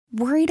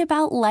Worried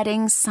about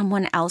letting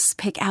someone else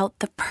pick out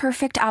the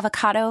perfect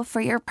avocado for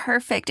your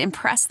perfect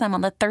impress them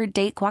on the third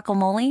date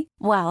guacamole?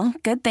 Well,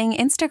 good thing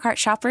Instacart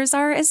shoppers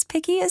are as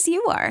picky as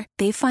you are.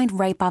 They find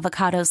ripe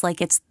avocados like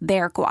it's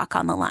their guac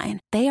on the line.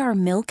 They are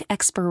milk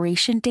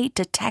expiration date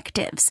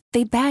detectives.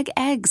 They bag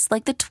eggs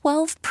like the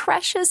 12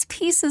 precious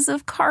pieces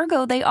of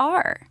cargo they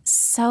are.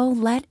 So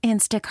let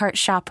Instacart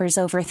shoppers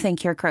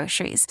overthink your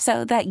groceries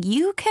so that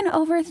you can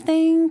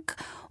overthink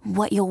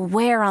what you'll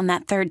wear on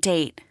that third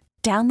date.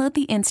 Download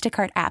the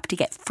Instacart app to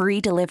get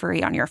free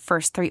delivery on your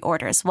first 3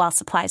 orders while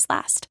supplies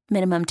last.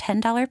 Minimum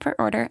 $10 per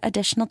order.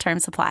 Additional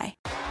terms apply.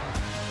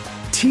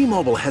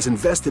 T-Mobile has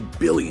invested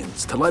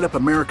billions to light up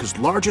America's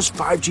largest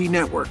 5G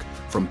network,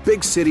 from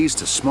big cities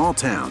to small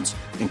towns,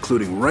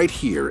 including right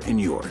here in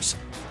yours.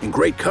 And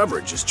great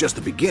coverage is just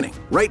the beginning.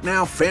 Right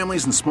now,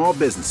 families and small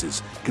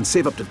businesses can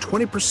save up to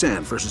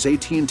 20% versus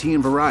AT&T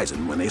and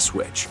Verizon when they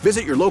switch.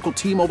 Visit your local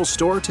T-Mobile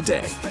store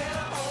today.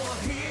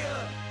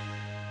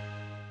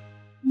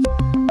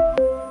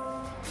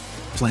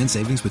 Plan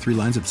savings with 3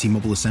 lines of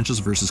T-Mobile Essentials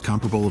versus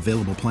comparable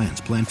available plans.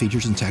 Plan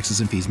features and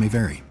taxes and fees may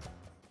vary.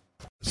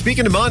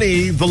 Speaking of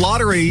money, the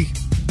lottery,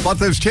 bought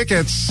those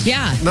tickets.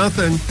 Yeah.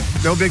 Nothing.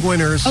 No big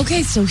winners.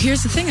 Okay, so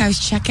here's the thing. I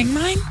was checking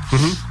mine.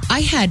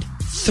 I had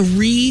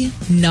 3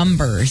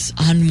 numbers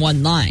on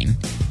one line.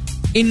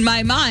 In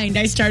my mind,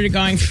 I started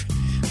going,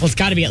 well, it's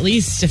got to be at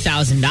least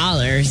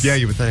 $1,000. Yeah,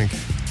 you would think.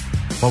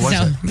 What was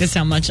it? Guess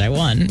how much I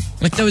won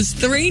with those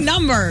 3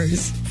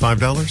 numbers.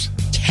 $5?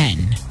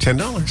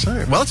 $10. All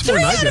right. Well, it's more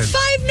than I did. 3 out of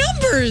 5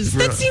 numbers.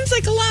 That seems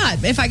like a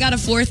lot. If I got a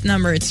 4th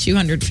number, it's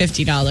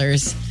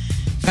 $250.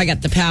 If I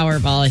got the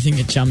Powerball, I think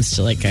it jumps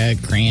to like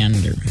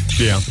 $1,000.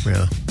 Yeah.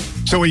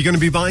 So are you going to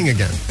be buying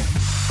again?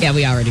 Yeah,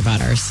 we already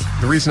bought ours.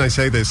 The reason I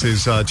say this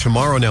is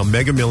tomorrow now,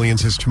 Mega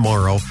Millions is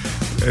tomorrow.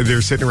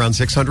 They're sitting around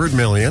 $600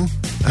 million.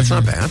 That's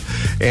not bad.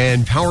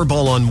 And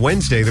Powerball on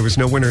Wednesday, there was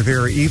no winner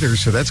there either,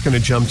 so that's going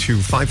to jump to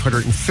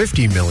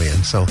 $550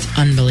 million. So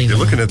unbelievable.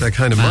 You're looking at that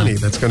kind of money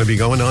that's going to be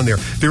going on there.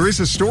 There is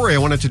a story I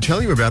wanted to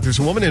tell you about. There's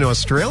a woman in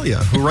Australia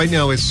who right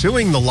now is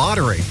suing the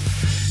lottery.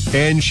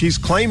 And she's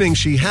claiming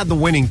she had the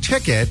winning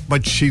ticket,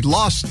 but she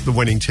lost the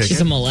winning ticket.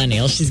 She's a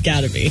millennial. She's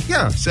got to be.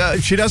 Yeah. So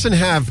she doesn't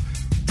have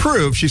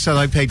proof. She said,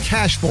 I paid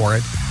cash for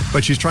it,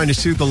 but she's trying to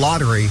sue the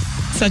lottery.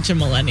 Such a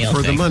millennial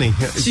for thing. The money.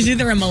 She's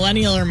either a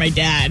millennial or my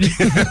dad.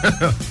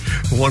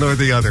 One or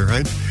the other,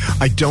 right?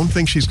 I don't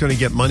think she's going to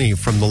get money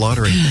from the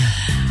lottery.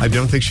 I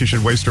don't think she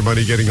should waste her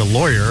money getting a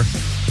lawyer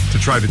to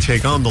try to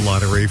take on the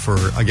lottery for,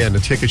 again, a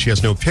ticket she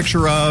has no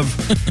picture of.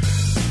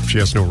 She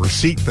has no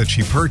receipt that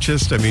she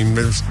purchased. I mean,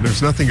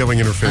 there's nothing going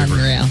in her favor.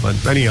 Unreal.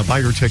 But anyhow, buy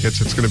your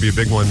tickets. It's going to be a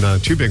big one.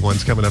 2 big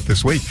ones coming up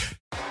this week.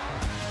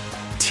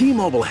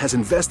 T-Mobile has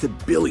invested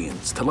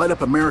billions to light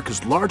up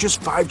America's largest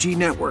 5G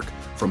network,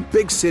 from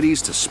big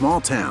cities to small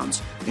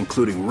towns,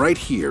 including right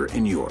here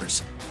in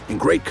yours. And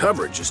great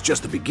coverage is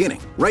just the beginning.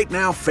 Right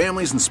now,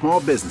 families and small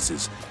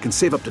businesses can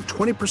save up to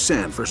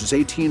 20% versus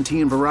AT&T and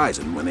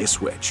Verizon when they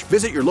switch.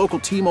 Visit your local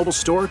T-Mobile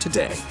store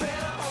today.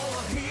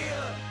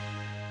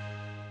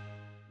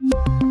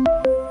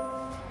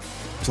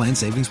 Plan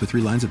savings with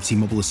 3 lines of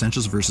T-Mobile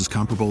Essentials versus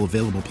comparable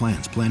available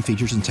plans. Plan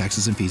features and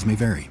taxes and fees may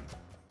vary.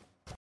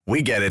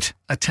 We get it.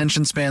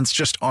 Attention spans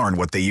just aren't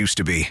what they used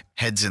to be.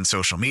 Heads in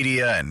social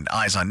media and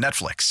eyes on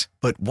Netflix.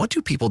 But what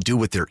do people do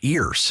with their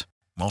ears?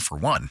 Well, for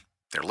one,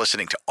 they're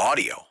listening to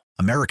audio.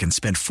 Americans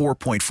spend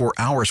 4.4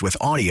 hours with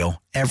audio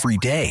every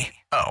day.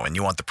 Oh, and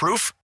you want the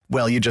proof?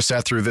 Well, you just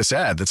sat through this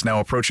ad that's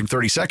now approaching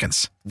 30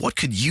 seconds. What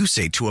could you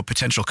say to a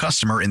potential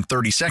customer in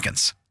 30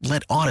 seconds?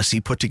 Let Odyssey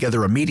put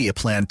together a media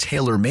plan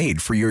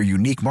tailor-made for your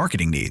unique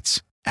marketing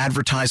needs.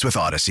 Advertise with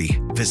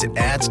Odyssey. Visit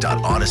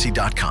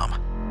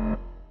ads.odyssey.com.